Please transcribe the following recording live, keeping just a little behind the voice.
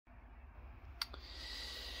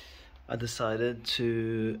I decided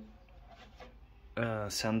to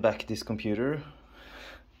send back this computer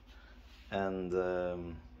and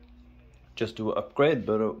just do an upgrade,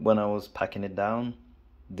 but when I was packing it down,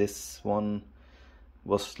 this one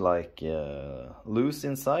was like loose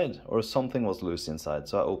inside, or something was loose inside,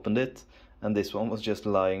 so I opened it and this one was just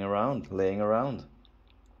laying around.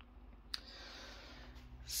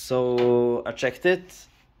 So I checked it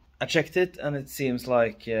and it seems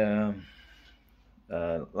like a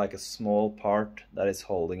small part that is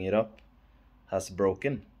holding it up has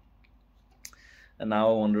broken. And now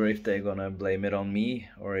I wonder if they're gonna blame it on me,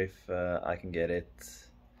 or if I can get it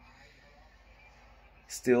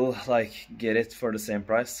get it for the same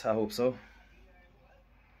price. I hope so.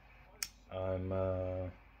 I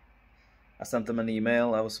sent them an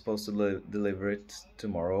email. I was supposed to deliver it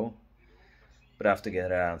tomorrow, but I have to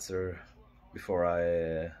get an answer before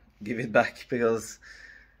I give it back, because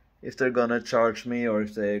if they're gonna charge me, or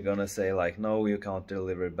if they're gonna say like, no, you can't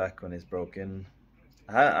deliver it back when it's broken.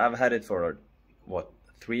 I've had it for what,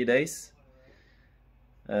 3 days,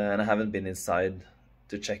 and I haven't been inside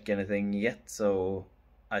to check anything yet, so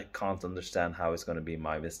I can't understand how it's gonna be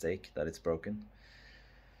my mistake that it's broken.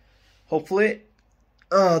 Hopefully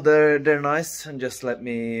they're nice and just let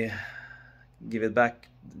me give it back.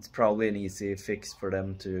 It's probably an easy fix for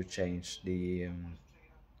them to change the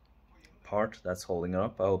part that's holding it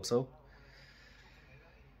up. I hope so.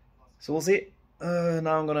 So we'll see.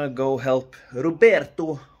 Now I'm gonna go help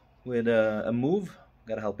Roberto with a move.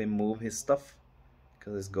 Gotta help him move his stuff,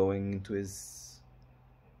 because it's going to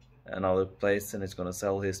another place, and it's gonna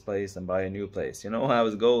sell his place and buy a new place. You know how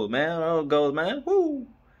it goes, man. Oh, goes, man. Woo!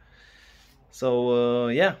 So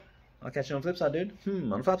yeah, I'll catch you on the flip side, dude.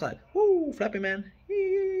 On the flip side. Woo! Flappy, man.